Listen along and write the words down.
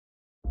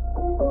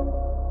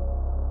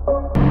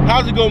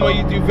How's it going, my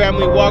YouTube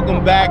family?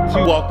 Welcome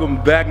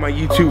back, my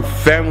YouTube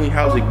family.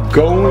 How's it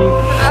going?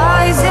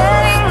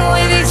 Rising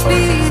with each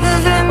beat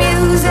of the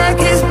music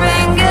is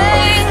bringing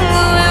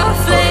little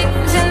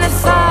flames in the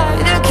fire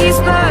that keeps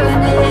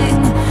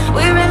burning.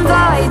 We're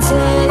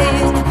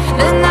inviting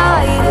the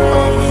night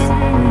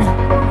in.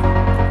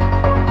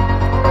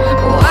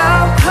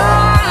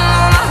 Welcome,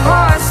 my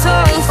heart so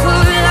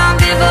full, I'm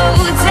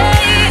devoting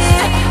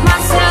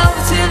myself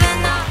to the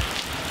night.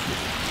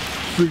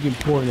 Freaking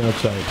pouring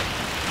outside.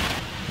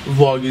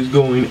 Vlog is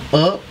going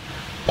up.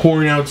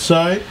 Pouring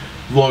outside.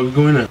 Vlog is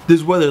going up.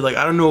 This weather, like,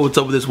 I don't know what's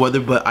up with this weather,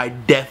 but I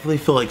definitely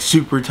feel like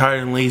super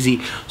tired and lazy.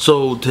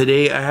 So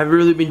today I haven't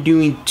really been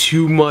doing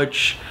too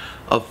much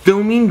of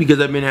filming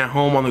because I've been at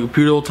home on the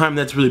computer the whole time.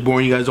 That's really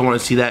boring. You guys don't want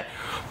to see that.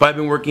 But I've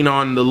been working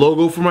on the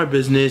logo for my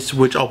business,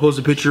 which I'll post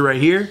a picture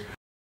right here.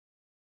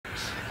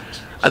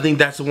 I think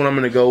that's the one I'm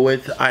gonna go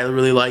with. I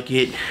really like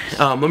it.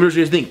 Let me know what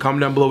you guys think.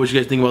 Comment down below what you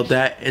guys think about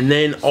that. And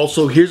then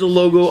also, here's a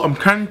logo. I'm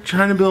kind of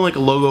trying to build like a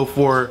logo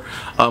for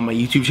my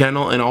YouTube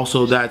channel, and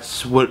also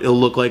that's what it'll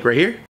look like right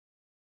here.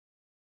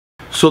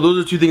 So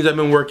those are two things I've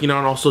been working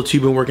on. Also,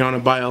 been working on a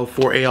bio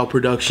for AL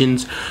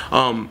Productions.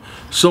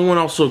 Someone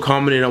also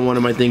commented on one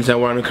of my things. I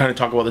want to kind of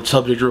talk about the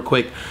subject real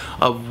quick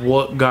of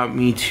what got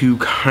me to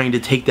kind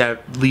of take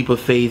that leap of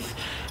faith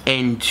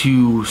and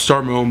to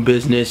start my own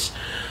business.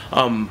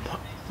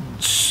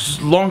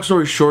 Long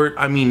story short,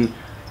 I mean,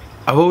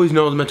 I've always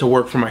known I was meant to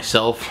work for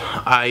myself.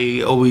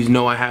 I always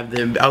know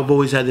I've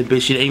always had the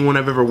ambition. Anyone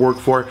I've ever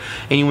worked for,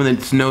 anyone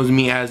that knows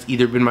me as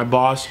either been my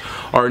boss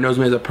or knows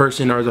me as a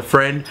person or as a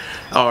friend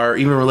or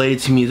even related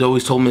to me has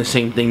always told me the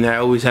same thing, that I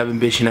always have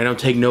ambition. I don't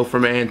take no for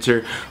an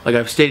answer. Like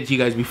I've stated to you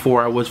guys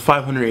before, I was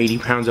 580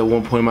 pounds at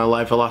one point in my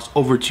life. I lost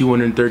over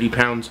 230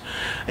 pounds.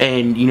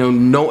 And you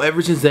know,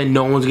 ever since then,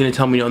 no one's gonna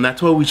tell me no. And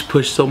that's why we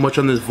push so much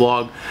on this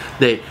vlog,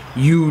 that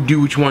you do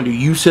what you want to do.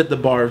 You set the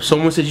bar. If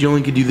someone says you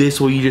only could do this,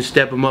 well, you just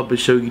step them up and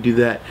show you do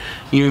that.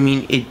 You know what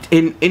I mean?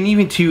 And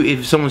even too,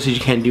 if someone says you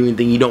can't do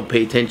anything, you don't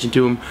pay attention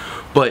to them.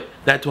 But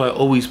that's why I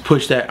always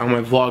push that on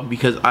my vlog,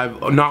 because I've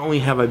not only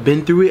have I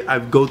been through it,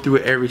 I've go through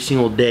it every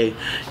single day.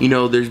 You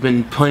know, there's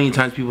been plenty of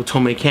times people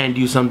told me I can't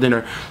do something,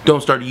 or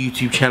don't start a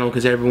YouTube channel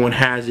because everyone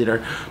has it,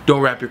 or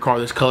don't wrap your car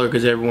this color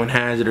because everyone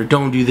has it, or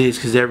don't do this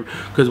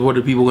because what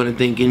are people going to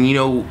think? And you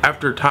know,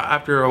 after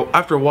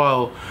a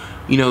while,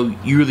 you know,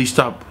 you really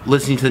stop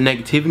listening to the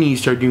negativity, you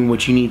start doing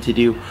what you need to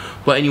do.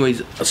 But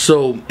anyways,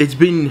 so it's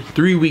been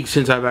 3 weeks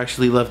since I've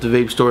actually left the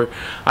vape store.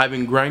 I've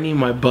been grinding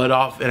my butt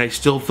off, and I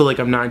still feel like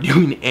I'm not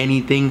doing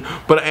anything,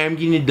 but I am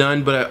getting it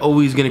done. But I'm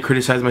always gonna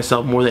criticize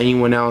myself more than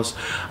anyone else.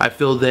 I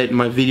feel that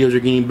my videos are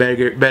getting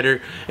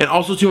better. And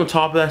also too, on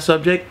top of that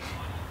subject,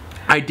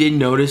 I did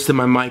notice that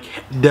my mic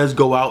does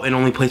go out and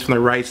only plays from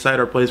the right side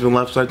or plays from the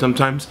left side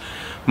sometimes.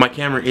 My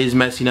camera is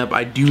messing up.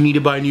 I do need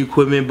to buy new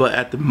equipment, but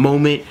at the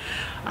moment,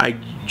 I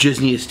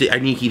just need to I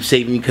need to keep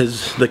saving,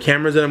 because the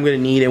cameras that I'm going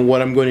to need and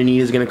what I'm going to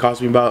need is going to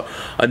cost me about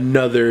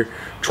another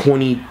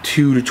 $2,200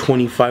 to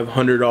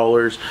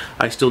 $2,500.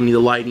 I still need the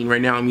lighting.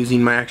 Right now I'm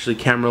using my actually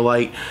camera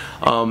light.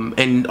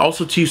 And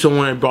also too,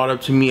 someone had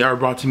brought to me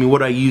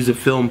what I use to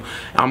film.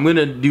 I'm going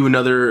to do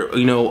another,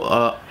 you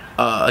know,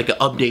 like an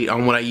update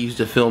on what I used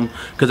to film,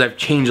 because I've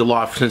changed a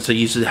lot since I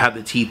used to have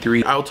the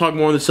T3. I'll talk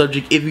more on the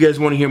subject if you guys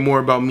want to hear more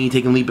about me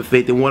taking a leap of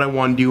faith and what I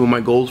want to do and my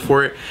goals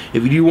for it.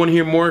 If you do want to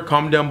hear more,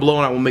 comment down below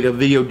and I will make a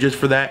video just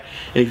for that.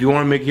 And if you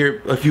want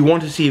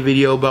to see a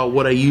video about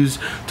what I use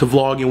to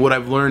vlog and what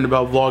I've learned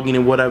about vlogging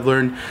and what I've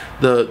learned,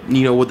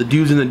 what the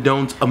do's and the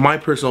don'ts of my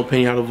personal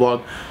opinion how to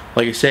vlog,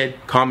 like I said,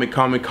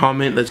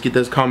 comment. Let's get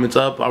those comments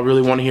up. I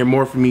really want to hear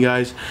more from you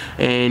guys.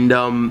 And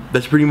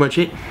that's pretty much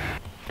it.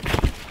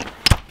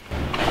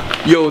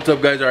 Yo, what's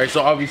up, guys? Alright, so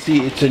obviously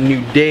it's a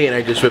new day and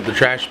I just ripped the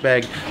trash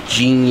bag.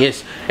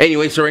 Genius.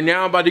 Anyway, so right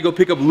now I'm about to go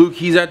pick up Luke.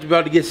 He's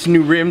about to get some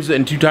new rims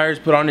and 2 tires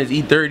put on his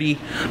E30.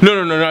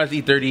 No, not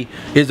his E30.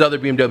 His other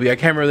BMW. I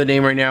can't remember the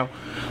name right now.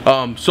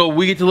 So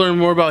we get to learn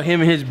more about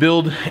him and his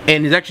build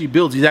and his actually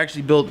builds. He's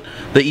actually built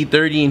the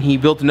E30 and he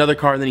built another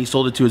car and then he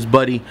sold it to his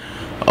buddy.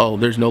 Oh,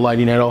 there's no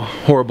lighting at all.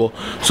 Horrible.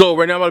 So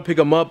right now I'm about to pick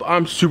him up.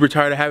 I'm super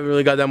tired. I haven't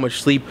really got that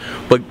much sleep,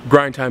 but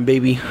grind time,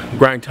 baby.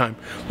 Grind time.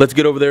 Let's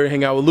get over there and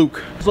hang out with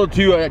Luke. So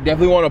too, I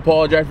definitely want to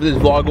apologize for this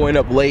vlog going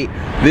up late.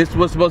 This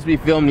was supposed to be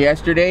filmed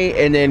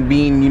yesterday and then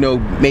being, you know,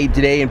 made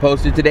today and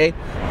posted today,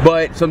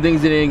 but some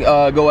things didn't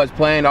go as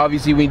planned.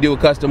 Obviously, we do a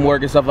custom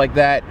work and stuff like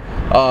that.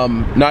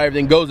 Not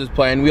everything goes as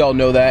planned. We all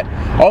know that.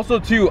 Also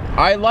too,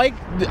 I like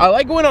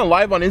going on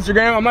live on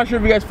Instagram. I'm not sure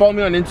if you guys follow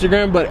me on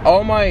Instagram, but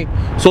all my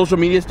social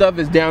media stuff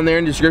is down there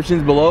in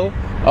descriptions below.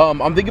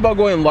 I'm thinking about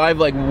going live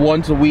like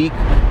once a week.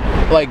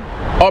 Like,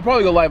 I'll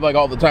probably go live like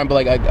all the time, but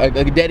like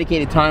a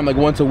dedicated time, like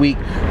once a week,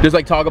 just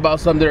like talk about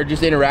something or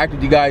just interact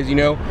with you guys, you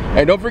know.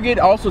 And don't forget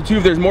also too,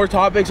 if there's more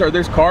topics or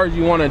there's cars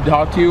you want to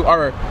talk to,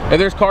 or if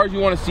there's cars you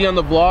want to see on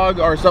the vlog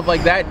or stuff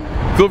like that,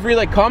 feel free to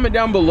like comment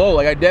down below.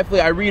 Like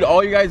I read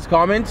all you guys'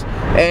 comments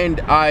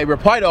and I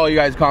reply to all you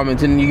guys'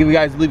 comments, and if you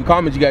guys leave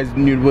comments, you guys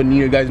wouldn't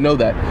you guys know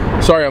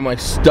that. Sorry, I'm like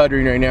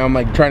stuttering right now. I'm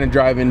like trying to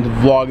drive and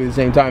vlog at the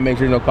same time, make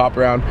sure there's no cop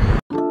around.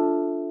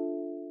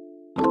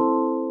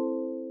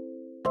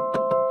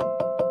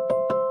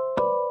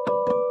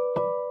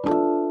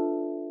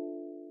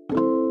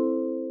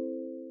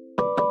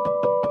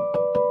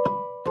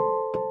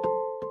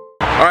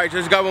 Alright,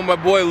 just got with my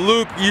boy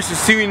Luke. You used to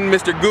see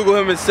Mr. Google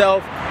him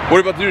himself. What are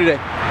you about to do today?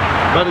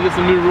 About to get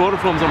some new rotor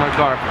films on my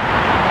car.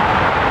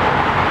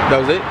 That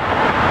was it?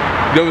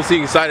 You don't even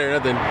seem excited or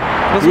nothing.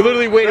 We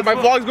literally waited. My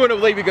vlog's going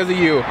up late because of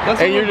you.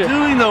 That's what we're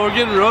doing though. We're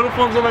getting rotor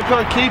films on my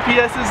car.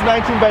 KPS's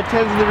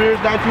 19x10s in the rear,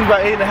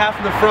 19x8.5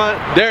 in the front.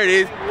 There it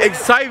is.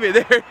 Excitement.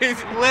 There it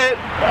is. Lit.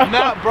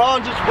 Matt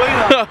Braun just wait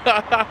up.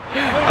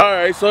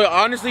 Alright, so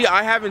honestly,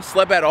 I haven't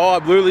slept at all.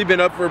 I've literally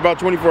been up for about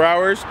 24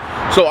 hours.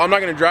 So I'm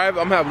not going to drive.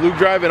 I'm going to have Luke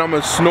drive and I'm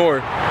going to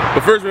snore.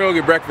 But first we're going to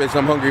get breakfast.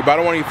 I'm hungry. But I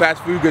don't want to eat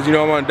fast food because you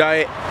know I'm on a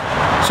diet.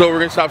 So we're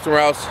going to stop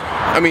somewhere else.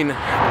 I mean,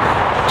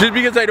 just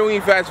because I don't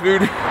eat fast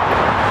food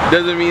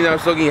doesn't mean I'm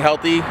still getting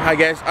healthy, I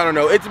guess. I don't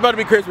know. It's about to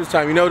be Christmas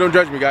time, you know? Don't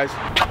judge me, guys.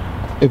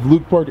 If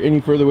Luke parked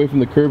any further away from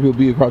the curb, he'll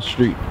be across the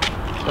street.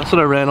 That's what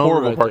I ran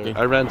over right parking.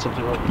 there. I ran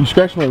something over. You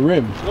scratched my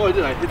rims. Oh, I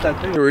did. I hit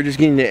that thing. We're just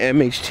getting the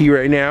MHT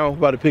right now.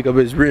 About to pick up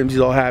his rims.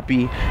 He's all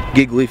happy,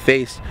 giggly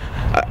face.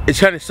 It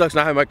kind of sucks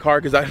not having my car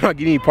because I'm not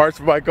getting any parts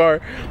for my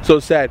car. So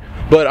sad.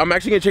 But I'm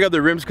actually going to check out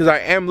the rims because I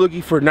am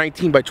looking for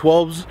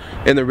 19x12s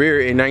in the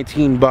rear and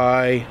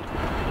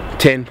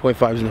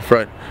 19x10.5s in the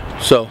front.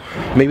 So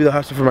maybe they'll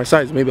have some for my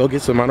size. Maybe I'll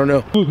get some. I don't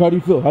know. Luke, how do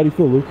you feel? How do you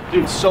feel, Luke?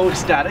 Dude, so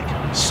ecstatic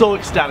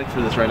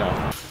for this right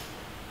now.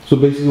 So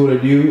basically what I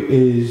do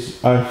is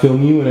I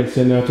film you and I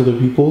send it out to other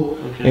people,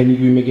 and you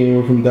can make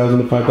anywhere from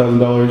 $1,000 to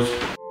 $5,000.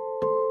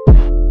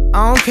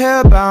 I don't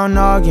care about an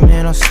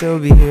argument, I'll still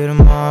be here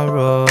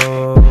tomorrow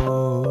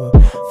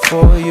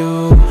for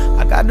you.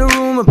 I got the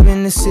room up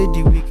in the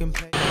city, we can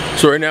play.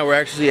 So right now we're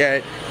actually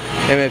at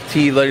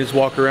MFT. Let us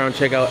walk around,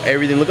 check out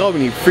everything. Look how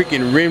many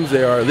freaking rims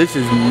there are. This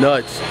is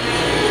nuts.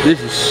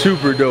 This is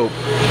super dope.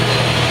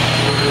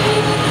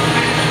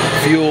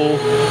 Fuel.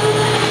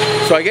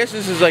 So I guess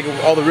this is like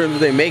all the rims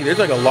they make. There's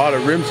like a lot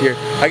of rims here.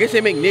 I guess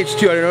they make niche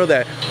too, I didn't know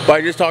that. But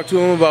I just talked to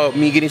him about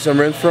me getting some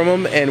rims from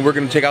him, and we're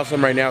gonna check out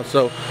some right now.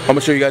 So I'm gonna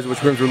show you guys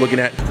which rims we're looking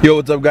at. Yo,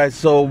 what's up guys?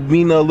 So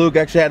me and Luke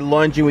actually had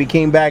lunch and we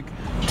came back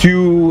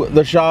to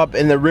the shop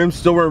and the rims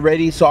still weren't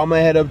ready. So I'm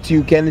gonna head up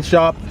to Ken's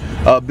shop.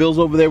 Bill's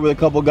over there with a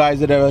couple guys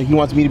that he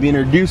wants me to be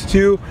introduced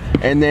to,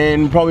 and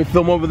then probably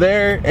film over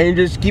there and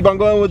just keep on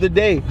going with the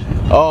day.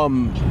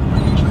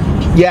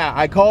 Yeah,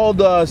 I called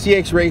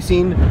CX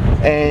Racing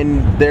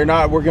and they're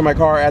not working my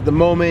car at the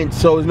moment,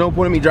 so there's no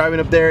point in me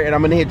driving up there, and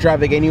I'm gonna hit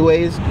traffic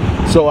anyways,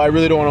 so I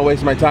really don't want to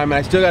waste my time, and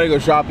I still gotta go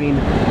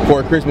shopping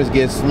for Christmas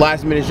gifts.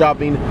 Last minute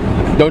shopping,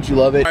 don't you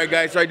love it? Alright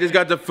guys, so I just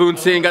got the food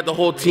sitting, got the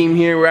whole team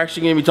here. We're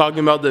actually gonna be talking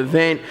about the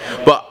event,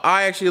 but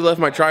I actually left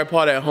my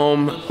tripod at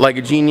home like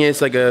a genius,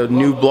 like a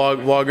new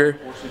vlogger.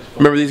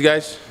 Remember these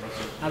guys?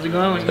 How's it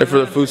going? They're for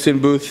the food sin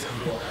booth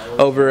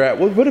over at,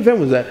 what event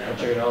was that?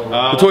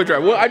 The toy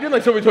drive. Well, I did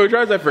like so many toy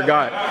drives, I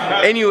forgot.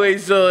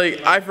 Anyways, so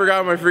like, I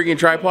forgot my freaking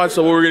tripod,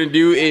 so what we're gonna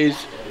do is,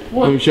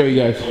 let me show you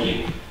guys.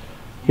 Here,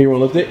 you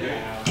wanna lift it?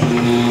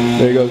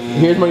 There you go.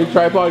 Here's my new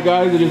tripod,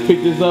 guys. I just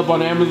picked this up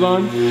on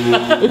Amazon.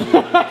 It's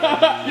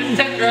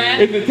 10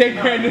 grand. It's a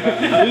 10 grand.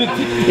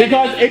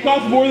 It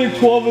costs more than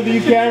 12 of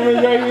these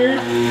cameras right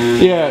here.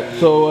 Yeah,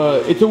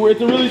 so it's a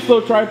really slow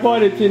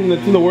tripod. It's in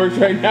the works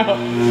right now.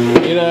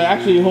 It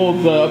actually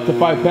holds up to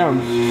 5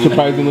 pounds,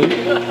 surprisingly.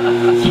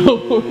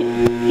 So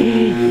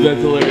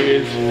that's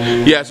hilarious.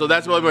 Yeah, so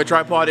that's about my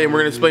tripod, and we're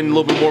gonna explain a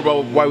little bit more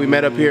about why we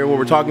met up here, what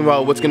we're talking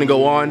about, what's gonna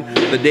go on,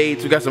 the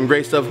dates. We got some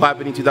great stuff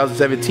happening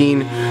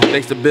 2017.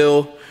 Thanks to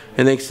Bill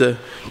and thanks to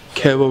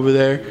Kev over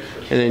there.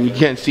 And then you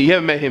can't see, you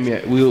haven't met him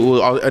yet.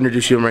 I'll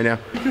introduce you to him right now.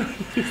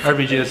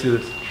 RBG, let's do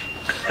this.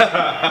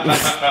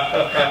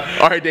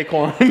 Alright,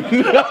 Daquan.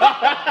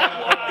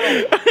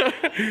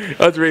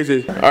 That's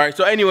racist. Alright,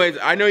 so anyways,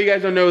 I know you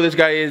guys don't know who this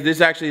guy is. This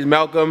actually is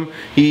Malcolm.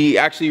 He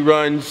actually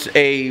runs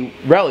a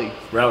rally.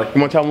 You want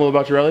to tell him a little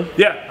about your rally?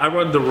 Yeah, I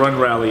run the Run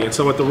Rally, and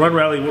so with the Run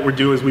Rally, what we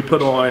do is we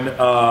put on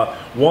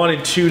 1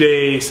 and 2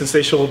 day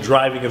sensational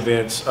driving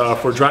events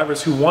for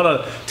drivers who want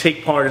to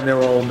take part in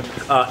their own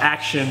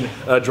action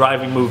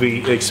driving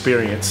movie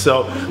experience.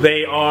 So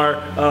they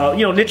are,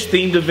 niche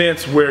themed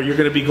events where you're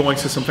going to be going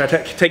to some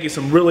taking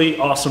some really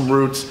awesome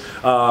routes,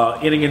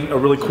 ending in a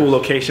really cool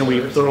location. We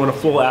throw in a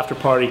full after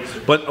party,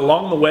 but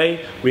along the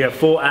way we have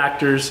full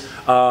actors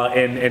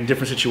and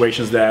different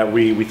situations that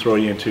we throw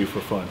you into for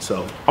fun.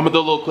 So I'm gonna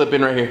throw a little clip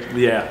in right here.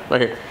 Yeah,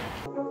 right here.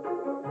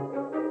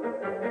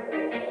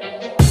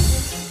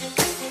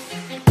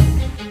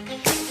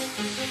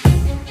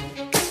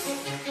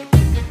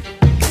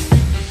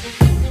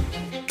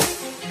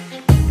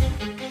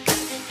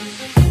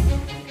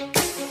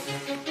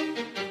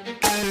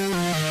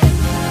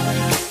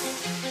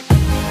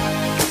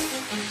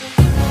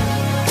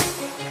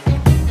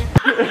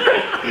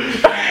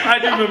 I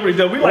do remember it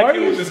though. We Why like are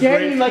you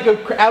standing like a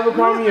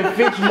Abercrombie and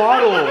Fitch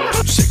model?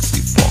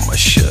 Sexy for my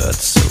shirt,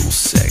 so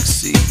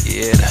sexy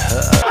it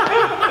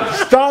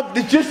hurts. Stop!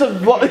 It's just a.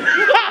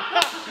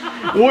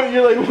 What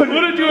you're like? What do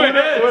I do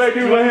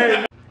with my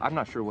hand? I'm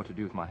not sure what to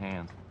do with my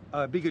hands.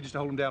 Be good just to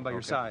hold them down by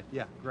your side.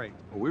 Yeah, great.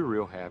 Well, we're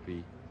real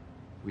happy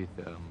with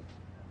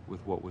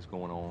what was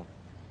going on,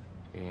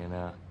 and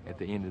at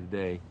the end of the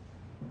day,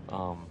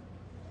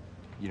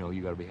 you know,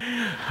 you gotta be.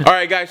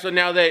 Alright guys, so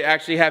now that I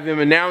actually have him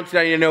announced, now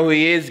you know who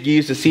he is. You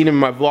used to see him in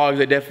my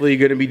vlogs. I'm definitely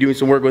gonna be doing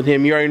some work with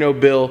him. You already know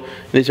Bill.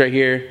 This right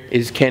here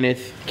is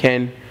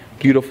Ken,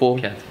 beautiful,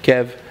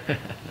 Kev.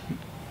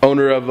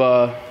 Owner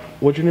of,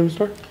 what's your name of the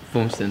store?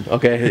 Foomston.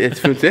 Okay, it's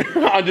Foomston.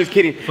 I'm just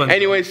kidding.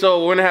 Anyway,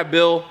 so we're gonna have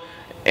Bill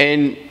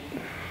and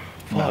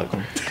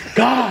Malcolm.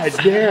 God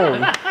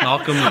damn.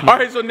 Malcolm.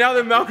 Alright, so now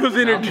that Malcolm's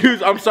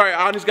introduced, I'm sorry,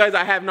 honest guys,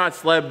 I have not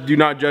slept. Do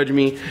not judge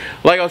me.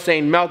 Like I was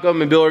saying,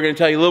 Malcolm and Bill are gonna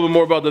tell you a little bit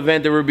more about the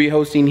event that we'll be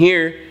hosting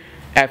here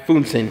at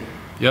Foomston.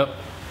 Yep.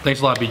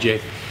 Thanks a lot,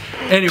 BJ.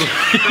 Anyway.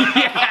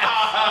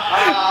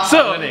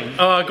 So,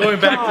 going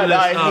back to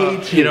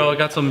this, you know, I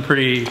got some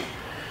pretty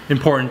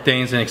important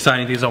things and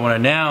exciting things I want to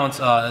announce.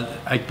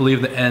 I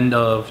believe the end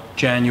of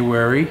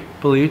January,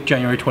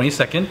 January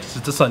 22nd.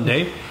 It's a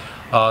Sunday.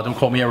 Don't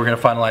quote me yet. We're going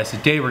to finalize the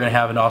date. We're going to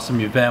have an awesome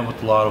event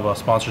with a lot of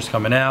sponsors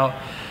coming out.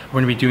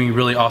 We're going to be doing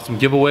really awesome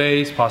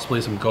giveaways,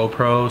 possibly some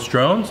GoPros,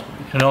 drones.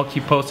 And I'll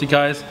keep posted,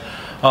 guys.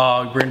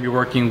 We're going to be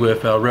working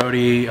with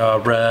Rody,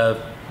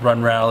 Rev,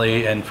 Run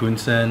Rally, and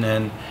Foomston,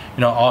 and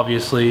you know,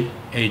 obviously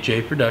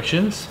AJ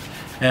Productions.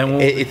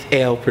 And it's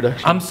AL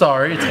Productions. I'm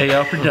sorry, it's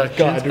AL Productions.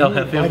 God,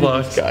 LFM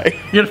Vlogs.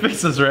 You're gonna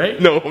fix this, right?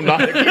 No, I'm not.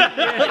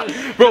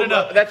 Bro,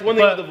 no, that's one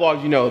thing about the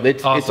vlogs, you know,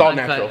 it's all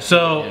natural.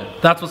 So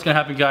that's what's gonna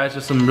happen, guys.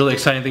 There's some really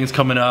exciting things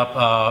coming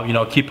up. You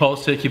know, keep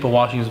posted, keep on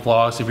watching these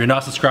vlogs. If you're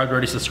not subscribed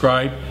already,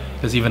 subscribe,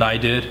 because even I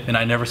did, and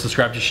I never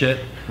subscribed to shit.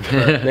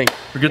 Thanks.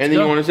 We're good.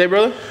 Anything you want to say,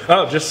 brother?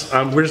 Oh,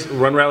 we're just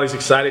Run Rally's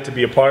excited to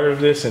be a part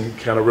of this and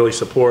kind of really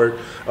support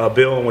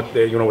Bill and what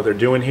they're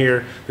doing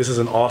here. This is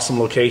an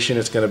awesome location.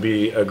 It's going to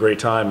be a great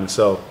time, and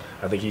so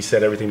I think he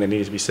said everything that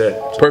needs to be said.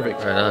 So. Perfect.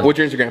 What's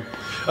your Instagram?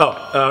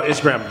 Oh,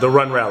 Instagram, The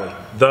Run Rally.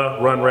 The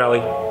Run Rally.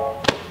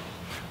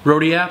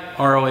 Rody app,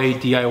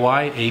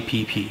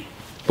 ROADIYAPP.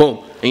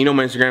 Boom. And you know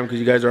my Instagram because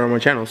you guys are on my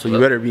channel, so you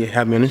better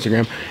have me on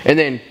Instagram. And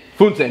then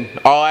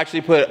Foomston, I'll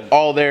actually put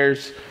all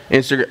theirs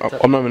Instagram. Oh,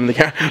 I'm not in the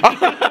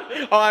camera.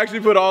 I'll actually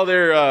put all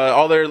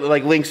their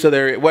like links to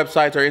their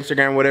websites or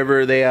Instagram,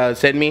 whatever they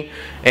send me,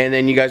 and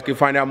then you guys can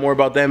find out more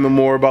about them and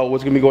more about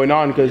what's gonna be going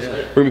on, because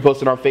we're gonna be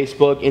posting on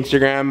Facebook,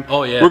 Instagram.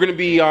 Oh yeah. We're gonna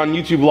be on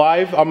YouTube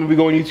Live. I'm gonna be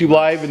going YouTube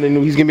Live, and then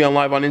he's gonna be on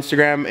live on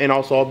Instagram, and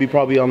also I'll be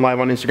probably on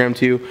live on Instagram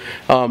too.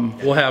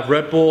 We'll have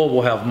Red Bull,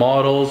 we'll have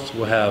models,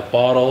 we'll have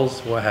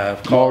bottles, we'll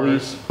have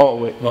cars. Oh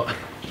wait. Well,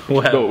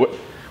 we'll have.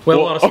 Well,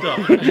 a lot of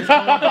stuff. Just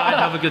come by,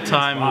 have a good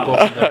time, and we'll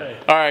go from there.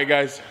 All right,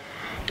 guys.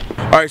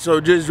 All right,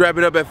 so just wrap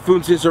it up at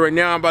Foomston. So right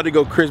now I'm about to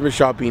go Christmas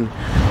shopping.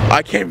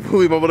 I can't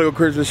believe I'm about to go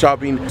Christmas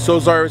shopping. So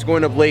sorry it's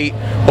going up late.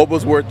 Hope it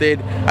was worth it.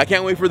 I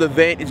can't wait for the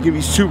event. It's gonna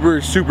be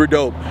super, super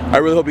dope. I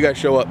really hope you guys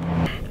show up.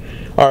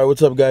 All right,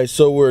 what's up, guys?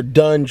 So we're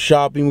done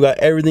shopping. We got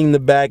everything in the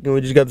back, and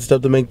we just got the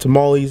stuff to make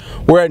tamales.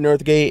 We're at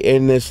Northgate,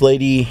 and this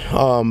lady's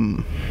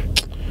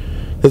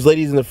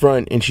in the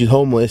front, and she's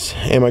homeless,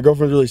 and my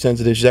girlfriend's really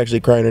sensitive. She's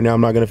actually crying right now.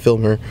 I'm not gonna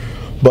film her,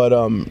 but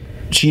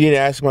she didn't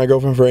ask my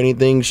girlfriend for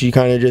anything. She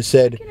kind of just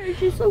said,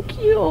 "She's so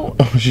cute." Oh,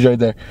 she's right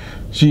there.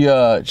 She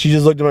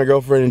just looked at my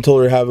girlfriend and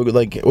told her have a good,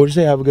 like, what did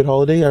you say? Have a good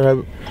holiday,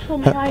 or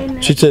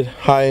she said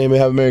hi and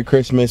have a Merry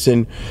Christmas.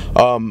 And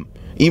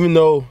even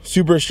though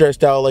super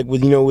stressed out, like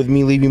with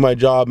me leaving my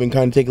job and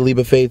kind of take a leap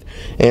of faith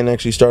and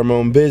actually start my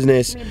own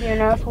business,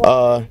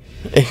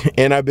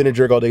 and I've been a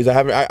jerk all day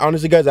because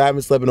honestly, guys, I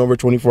haven't slept in over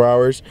 24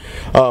 hours.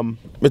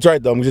 It's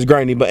right though, I'm just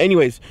grinding. But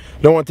anyways,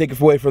 I don't want to take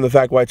away from the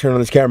fact why I turned on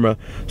this camera.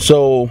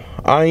 So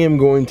I am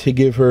going to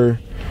give her,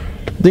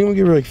 I think we'll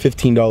give her like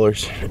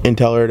 $15 and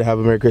tell her to have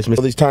a Merry Christmas.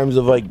 These times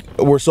of like,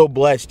 we're so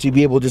blessed to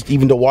be able just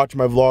even to watch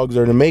my vlogs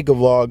or to make a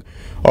vlog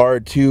or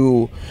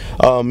to,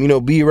 you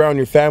know, be around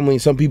your family.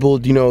 Some people,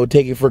 you know,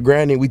 take it for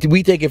granted.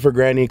 We take it for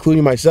granted,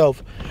 including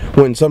myself,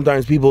 when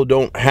sometimes people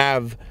don't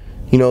have,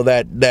 you know,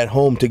 that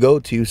home to go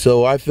to.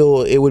 So I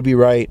feel it would be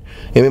right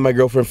and make my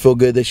girlfriend feel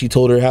good that she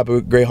told her have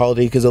a great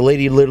holiday, because the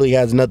lady literally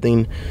has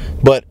nothing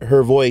but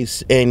her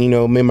voice, and, you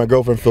know, made my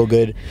girlfriend feel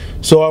good.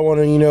 So I want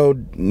to, you know,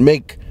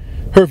 make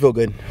her feel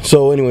good.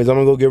 So anyways, I'm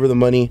gonna go give her the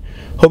money.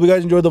 Hope you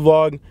guys enjoyed the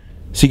vlog.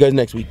 See you guys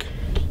next week.